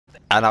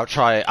And I'll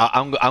try.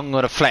 I'm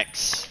gonna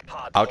flex.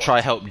 I'll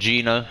try help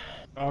Gino.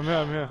 I'm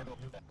here.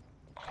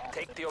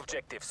 Take the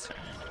objectives.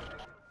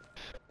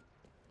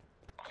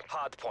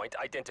 Hard point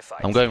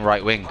identified. I'm going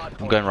right wing.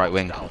 I'm going right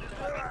wing.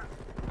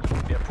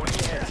 We are pulling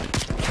ahead.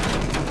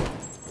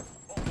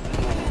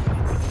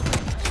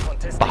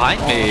 Contesting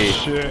Behind me. Oh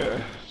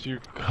shit. You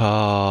should've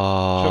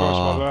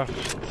Oh.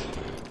 watched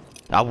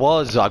my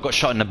left. I got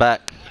shot in the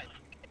back.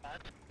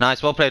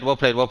 Nice, well played, well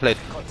played, well played.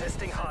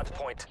 Contesting hard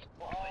point.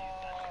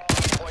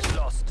 Point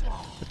lost.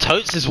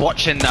 Totes is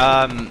watching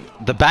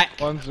the back,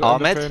 One's in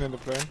Ahmed. the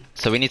plane.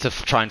 So we need to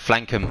try and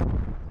flank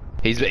him.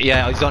 He's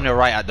on your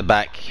right at the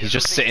back. He's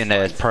just sitting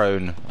there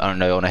prone. I don't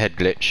know, on a head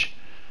glitch.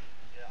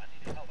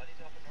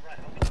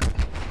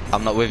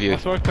 I'm not with you. I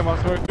smoked him,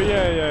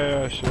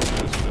 yeah, sure.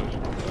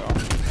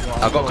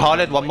 I got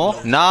Khalid, one more.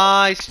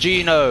 Nice,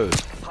 Gino.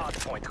 Hard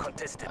point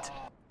contested.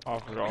 I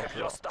forgot.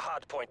 Lost the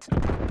hard point.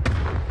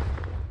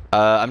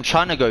 I'm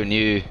trying to go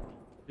new.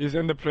 He's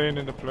in the plane,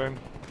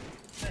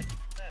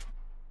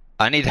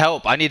 I need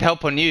help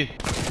on you.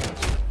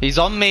 He's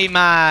on me,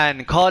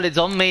 man. Khalid's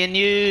on me and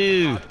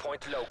you. Hard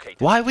point located.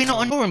 Why are we not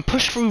on door and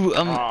push through?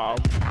 Bro,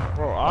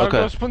 I Okay.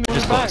 got spun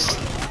Just back.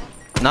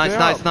 Nice, Stay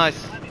nice, up.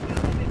 nice.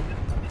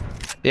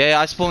 Yeah,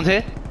 I spawned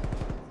here.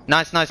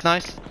 Nice, nice,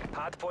 nice.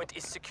 Hard point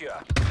is secure.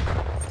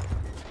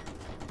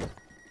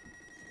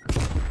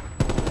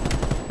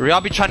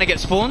 Riabi trying to get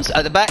spawns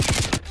at the back.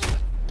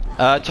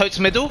 Totes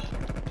middle.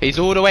 He's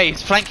all the way.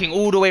 He's flanking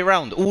all the way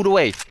round. All the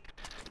way.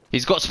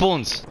 He's got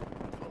spawns.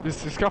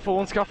 This is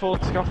scaffold.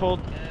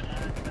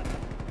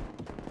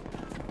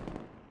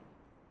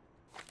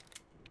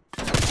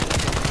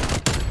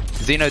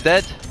 Zeno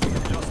dead.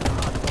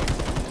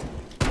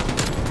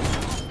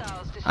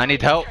 I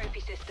need help.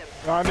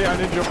 No, I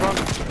need your front.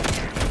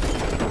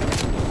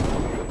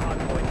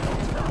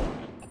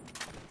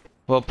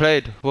 Well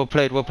played. Well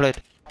played. Well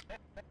played.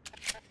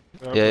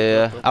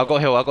 Yeah. I'll go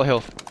hill. I'll go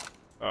hill.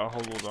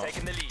 Hold on.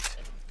 Taking the lead.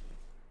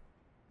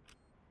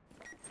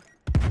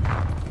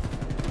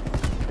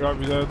 Grab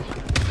me dead.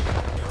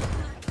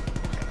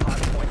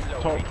 Hard point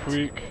Top located.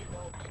 weak.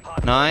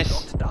 Hard Nice.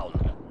 point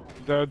locked down.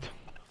 Dead.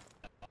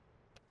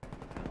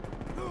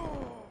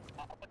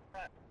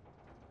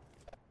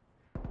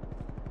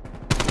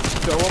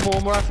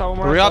 One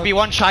more. Riabi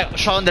one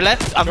shot on the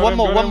left. And one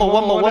more. One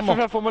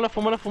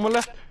more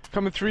left.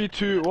 Coming 3,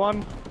 2,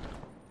 1.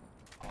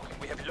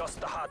 We have lost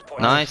the hard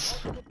point. Nice.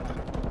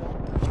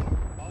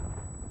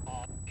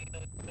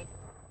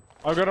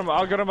 I got him.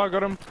 Hard point locked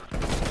down.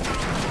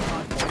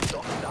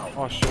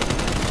 Oh shit.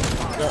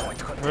 Hard point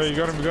contested. Hey, you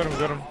got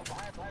him.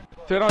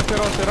 Stay down.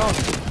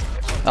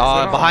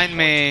 Behind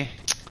me.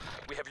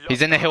 We have lost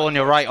He's in the hill on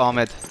your right,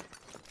 Ahmed.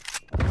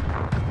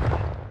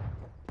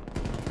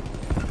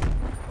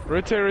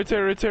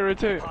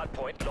 Rotate. hard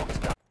point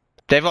locked down.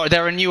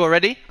 They're in you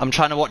already. I'm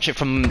trying to watch it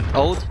from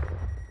old.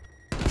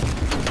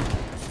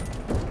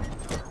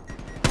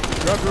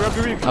 Grab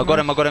your weak. I got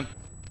him.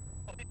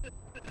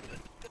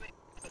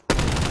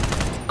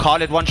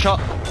 Khalid one shot.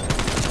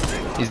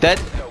 He's dead.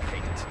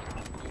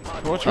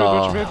 Located.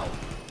 Watch mid.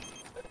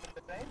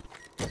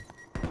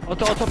 Oh,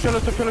 top pillar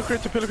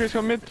crate,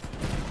 come mid.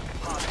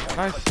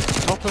 Nice.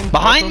 Top him.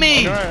 Behind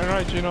me!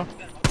 Alright, Gino.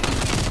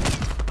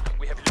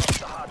 We have lost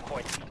the hard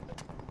point.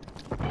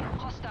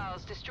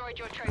 Hostiles destroyed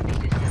your trophy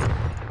system.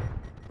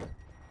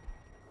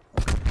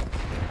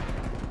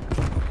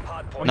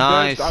 Hard point.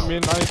 Nice. I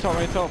need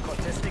top.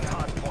 Contesting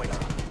hard point.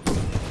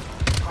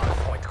 Hard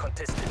point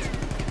contested.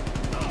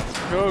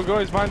 Go,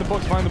 he's behind the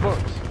box.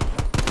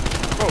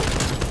 Go.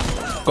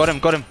 Got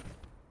him.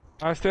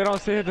 Stay down,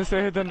 stay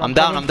hidden. I'm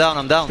down.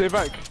 Stay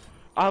back.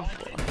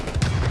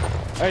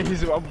 Hey,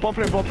 he's bomb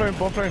plane.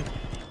 Trophy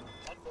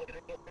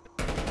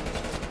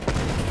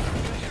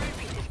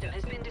system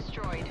has been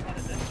destroyed.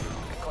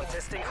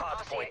 Contesting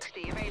hard point.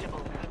 RCXD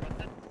available.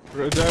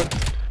 Dead.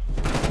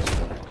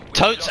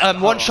 Totes,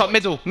 one shot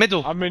middle.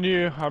 I'm in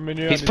you.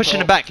 He's pushing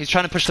the back. He's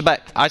trying to push the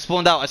back. I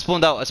spawned out.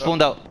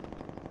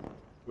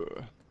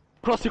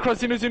 Cross,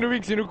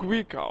 Zeno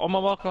weak. On my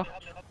marker.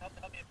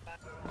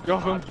 Go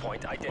off him. Hard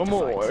point identified. One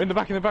more. In the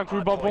back.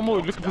 Rhubarb. One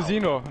more. Looking for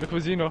Zeno.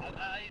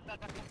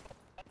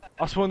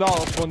 I spawned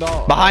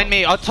out. Behind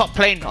me, our top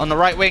plane on the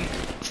right wing.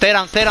 Stay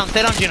down, Gino.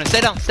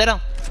 Stay down.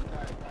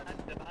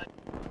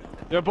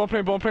 Yeah, bomb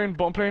plane.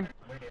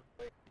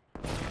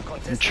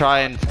 I'm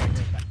trying.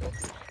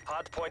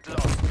 Hard point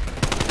lost.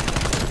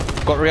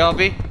 Got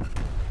Riabi.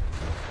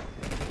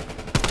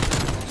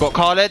 Got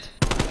Khalid.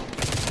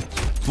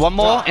 One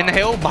more in the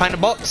hill, behind the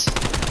box.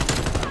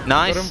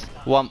 Nice.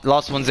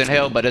 Last one's in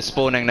hill, but they're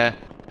spawning there.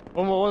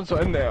 One more, so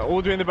in there.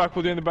 All the way in the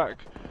back.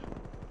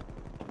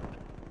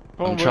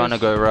 I'm trying to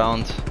go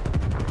around.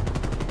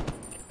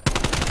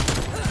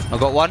 I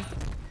got one.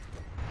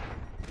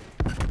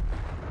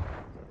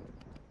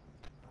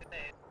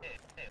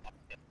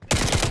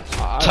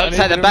 Totes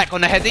at the back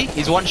on the heady.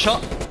 He's one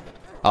shot.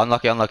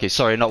 Unlucky.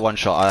 Sorry, not one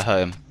shot. I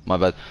hurt him. My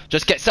bad.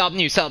 Just set up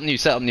new.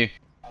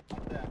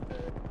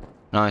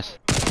 Nice.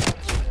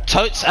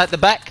 Totes at the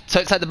back.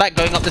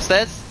 Going up the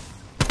stairs.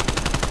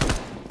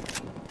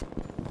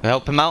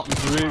 Help him out.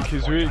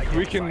 He's weak.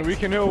 We can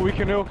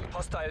heal.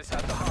 Hostiles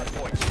have the hard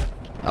point.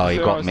 Oh, he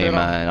Stay got on, me, stay on.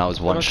 man. That was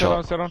one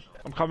shot. Stay on.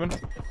 I'm coming.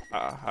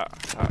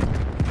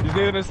 He's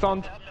needing a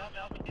stunt.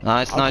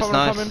 Nice, I'm nice, coming,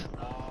 nice. coming.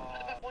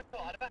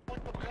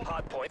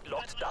 Hard point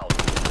locked down.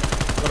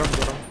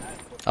 Got him.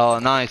 Oh, I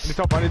nice. need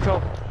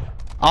help.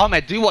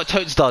 Ahmed, do what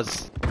Totes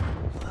does.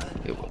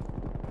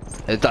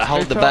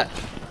 Hold the back.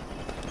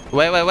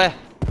 Where?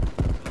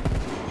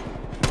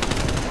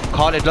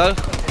 Khalid low.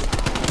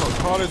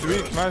 Khalid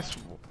weak, nice.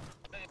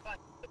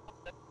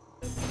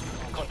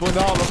 Spawn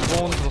down,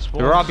 let's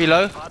spawn. Rabi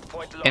low. Hard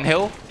point locked. In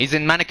hill. He's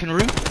in mannequin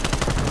room.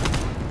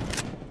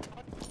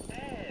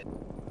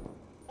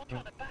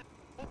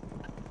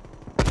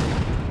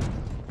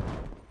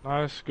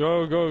 Nice,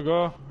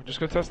 go. Just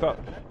gonna test that.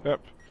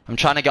 Yep. I'm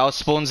trying to get our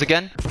spawns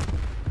again.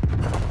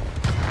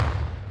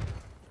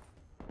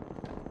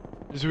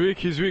 He's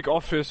weak,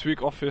 office.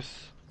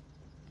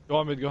 Go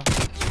on, mid, go.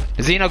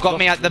 Zeno got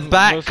me at the No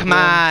back, spawns.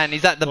 man.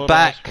 He's at the No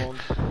back. spawns.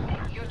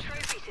 Your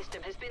trophy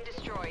system has been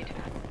destroyed.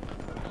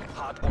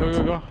 Hard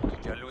point. Go.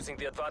 You're losing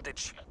the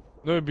advantage.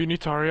 No, but you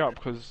need to hurry up,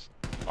 cause...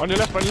 On your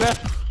left.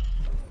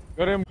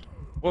 Got him.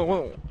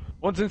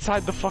 One's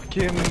inside the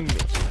fucking...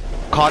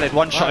 Khalid,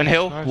 one shot in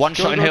hill. Nice. One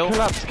Go, shot in hill.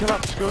 Collapse,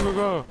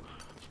 go.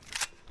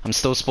 I'm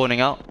still spawning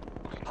out.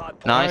 Hard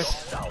point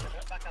Nice. locked down.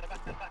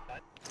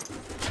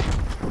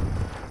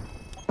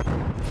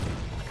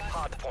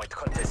 Hard point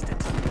contested.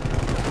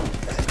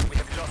 We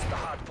have lost the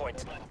hard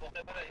point.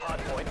 Hard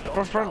point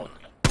locked Front.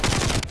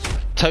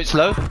 down. Totes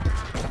low.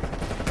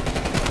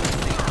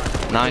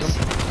 Nice.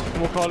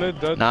 More Khalid,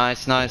 dead.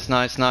 Nice. Get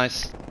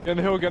in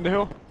the hill. Get in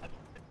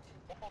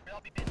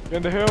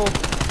the hill.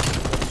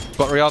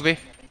 Got Ryabi.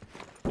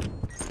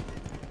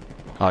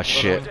 Oh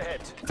shit.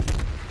 Ahead.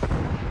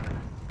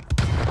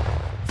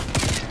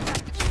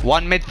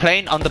 One mid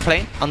plane, on the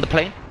plane. Under.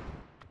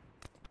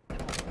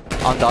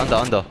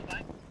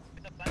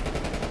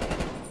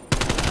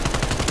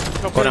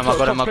 Got him, I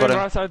got him.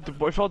 Right side.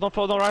 Boy, fall down,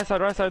 right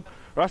side. Right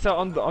side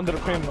under the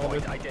plane.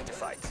 Point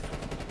identified.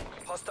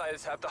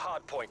 Hostiles have the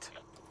hard point.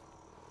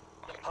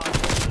 Hard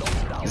point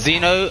locked down.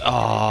 Zeno.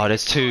 Oh,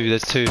 there's two.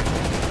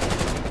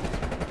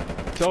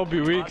 Cell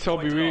be weak.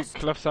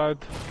 Left side.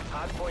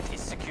 Hard point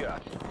is secure.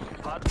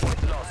 Hard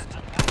point lost.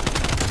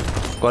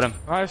 Got him.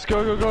 Nice,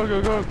 go.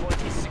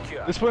 Point is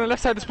secure. They spawn in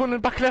left side, they spawn in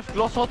back left.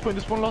 Lost hard point.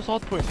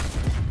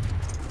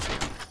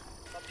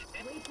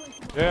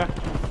 Yeah.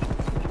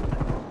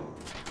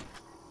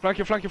 Flank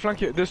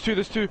it. There's two.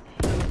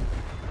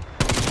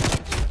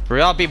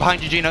 Ryabi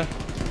behind you, Gino.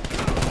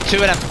 Two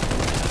of them.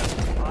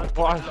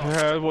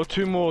 Well,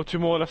 two more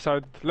left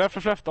side.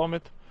 Left,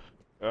 Ahmed.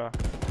 Yeah.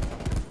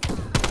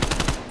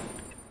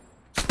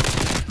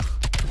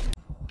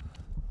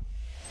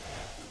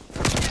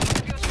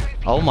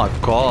 Oh my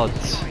god.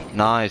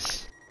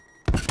 Nice.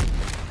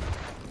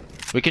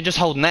 We can just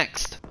hold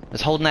next.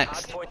 Let's hold Hard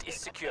next. point is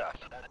secure.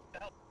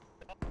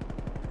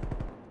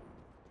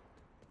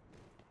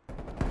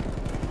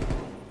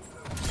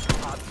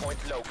 Hard point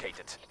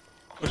located.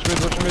 Watch mid.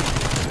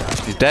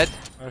 He's dead.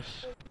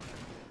 Nice.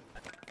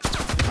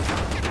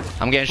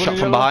 I'm getting shot Pulling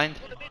from yellow. behind.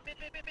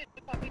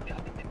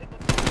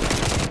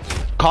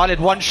 Khalid,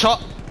 one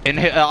shot in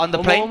on the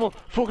One plane. more.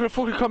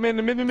 Fucker, come in,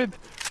 mid. I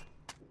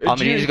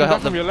mean, you need to go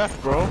help from them. your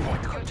left, bro.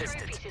 Point Your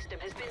contested. trophy system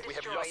has been We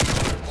have destroyed.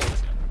 lost the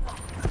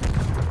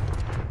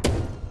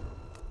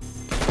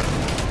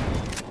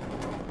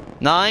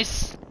point.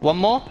 Nice. One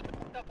more.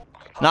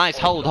 Nice.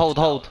 Hold.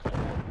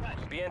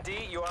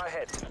 BND, you are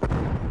ahead.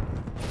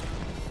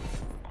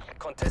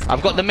 Contested.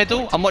 I've got the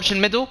middle. I'm watching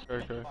middle.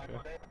 Okay.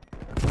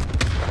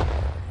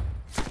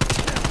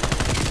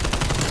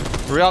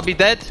 Ryabi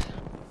dead.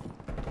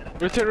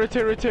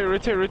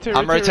 Rotate.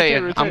 I'm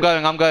rotating. I'm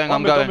going.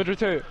 Ahmed,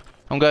 rotate.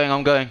 I'm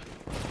going.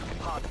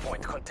 Hard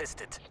point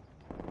contested.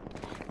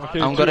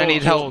 Okay, I'm two gonna need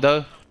olds, help old.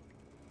 though.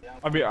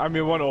 I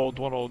mean one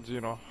old,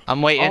 you know.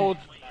 I'm waiting. Old.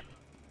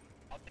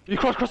 You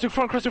cross your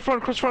front.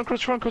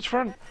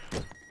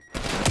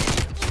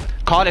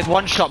 Khalid,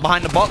 one shot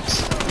behind the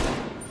box.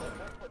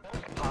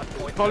 Hard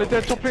point Khalid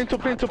dead, located.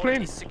 top lane. Hard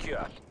point is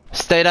secure.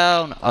 Stay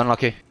down.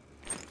 Unlucky.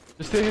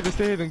 Just stay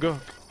here and go.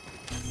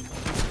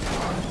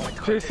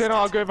 Stay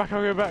now, I'll go back.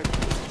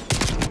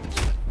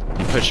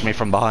 He pushed me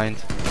from behind.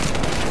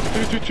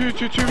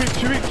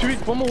 Too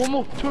weak. One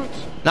more. Two.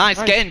 Nice.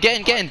 Get in.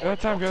 Get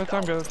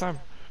the time.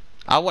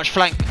 I'll watch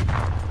flank.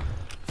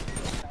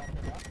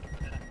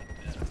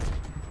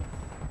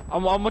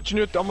 I'm watching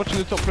the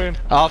top lane.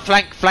 Oh,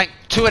 flank.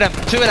 Two of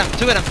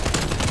them.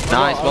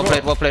 Nice.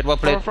 Well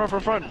played.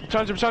 Front.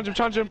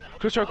 Challenge him.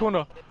 Close to our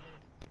corner.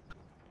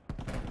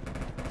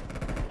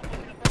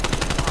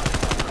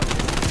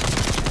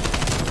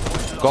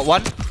 Got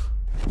one.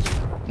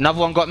 Another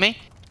one got me.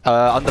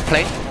 On the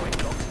plane.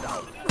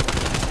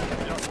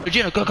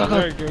 Gino, go. Come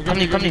here. Go.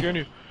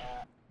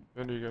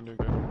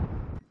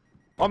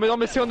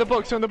 I'm stay on the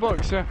box,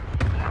 yeah.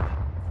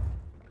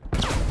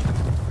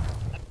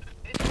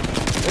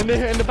 In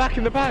the back.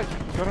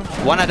 Got him.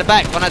 One at the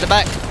back.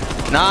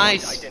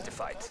 Nice.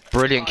 Identified.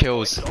 Brilliant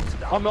kills.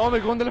 I'm go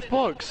on the left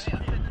box.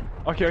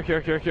 Okay.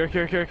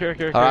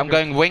 Alright, I'm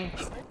going wing.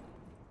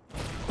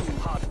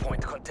 Hard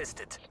point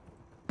contested.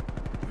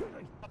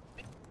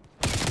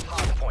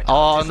 Hard point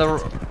Oh,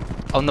 contested.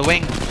 on the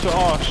wing. So,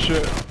 oh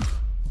shit.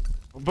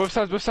 Both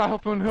sides,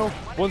 up on hill.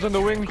 One's on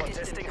the wing.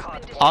 Contesting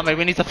hard point. Army,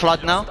 we need to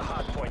flood now. The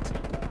hard point.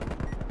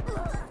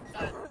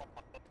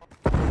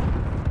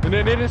 And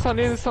then near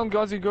the sun,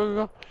 Gazi,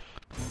 go.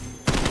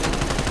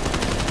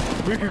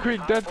 Quick,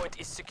 dead. Hard point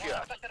is secure.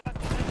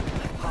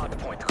 Hard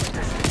point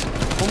contested.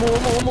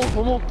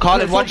 One more.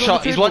 Khaled, Yeah, one on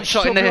shot. the He's table. one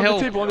shot in the on hill.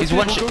 table, on the He's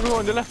table. one shot. Go,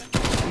 on the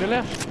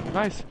left.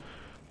 Nice.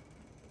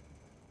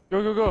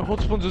 Go.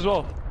 Hold spawns as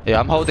well. Yeah,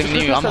 I'm holding Just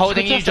you. I'm contest that,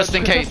 holding you contest just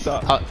in that, case.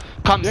 contest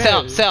Come, Yeah. set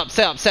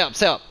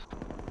up.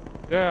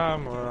 Yeah,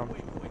 I'm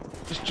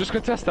just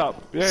contest that.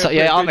 Yeah, So, play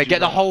yeah, Ahmed, engage, get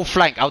the man. whole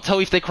flank. I'll tell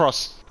you if they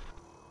cross.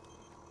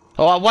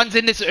 Oh, one's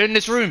in this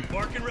room.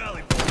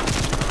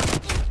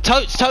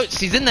 Totes,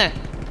 he's in there.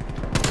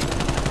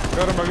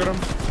 Got him.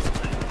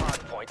 Hard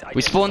point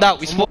We spawned out.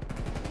 We spawned.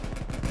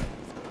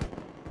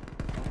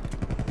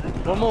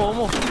 One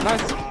more.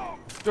 Nice.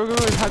 Go.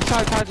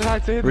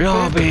 Hide.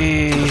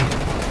 Ryabi.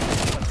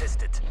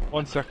 contested.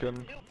 1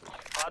 second.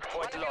 Hard One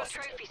point of your lost.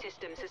 trophy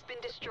systems has been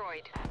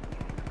destroyed.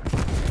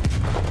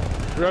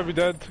 Rabi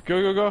dead.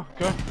 Go.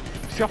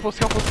 Scaffold.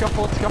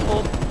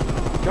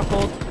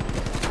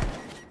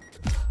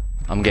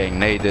 I'm getting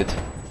naded.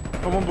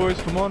 Come on,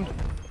 boys, come on.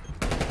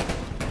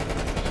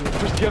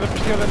 Push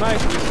together,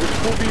 nice. It's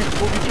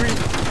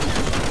 4v3.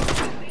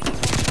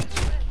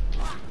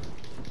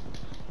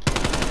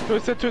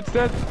 Toad's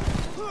dead.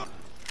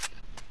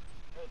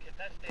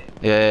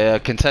 Yeah,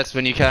 contest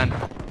when you can. No,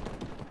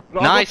 I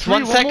got Nice, three,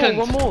 1 second.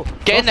 One more.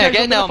 Get in there,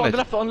 On Ahmed. the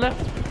left.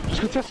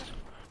 Just contest.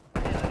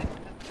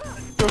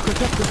 Go,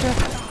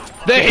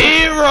 contest. The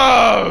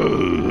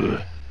hero!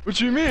 What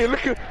do you mean?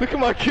 Look at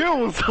my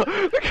kills. Look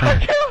at my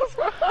kills.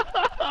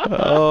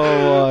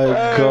 Oh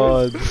my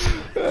god.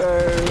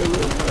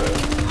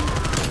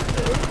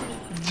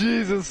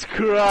 Jesus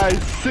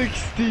Christ,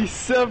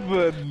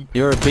 67.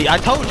 You're a I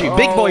told you,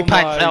 big boy Oh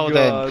pants, my Elden.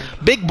 God.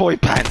 Big boy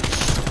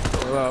pants.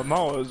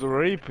 Mao was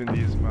raping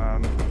these,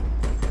 man.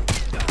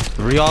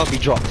 Ryabi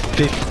dropped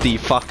 50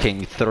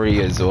 fucking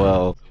 3 as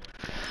well.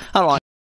 Alright.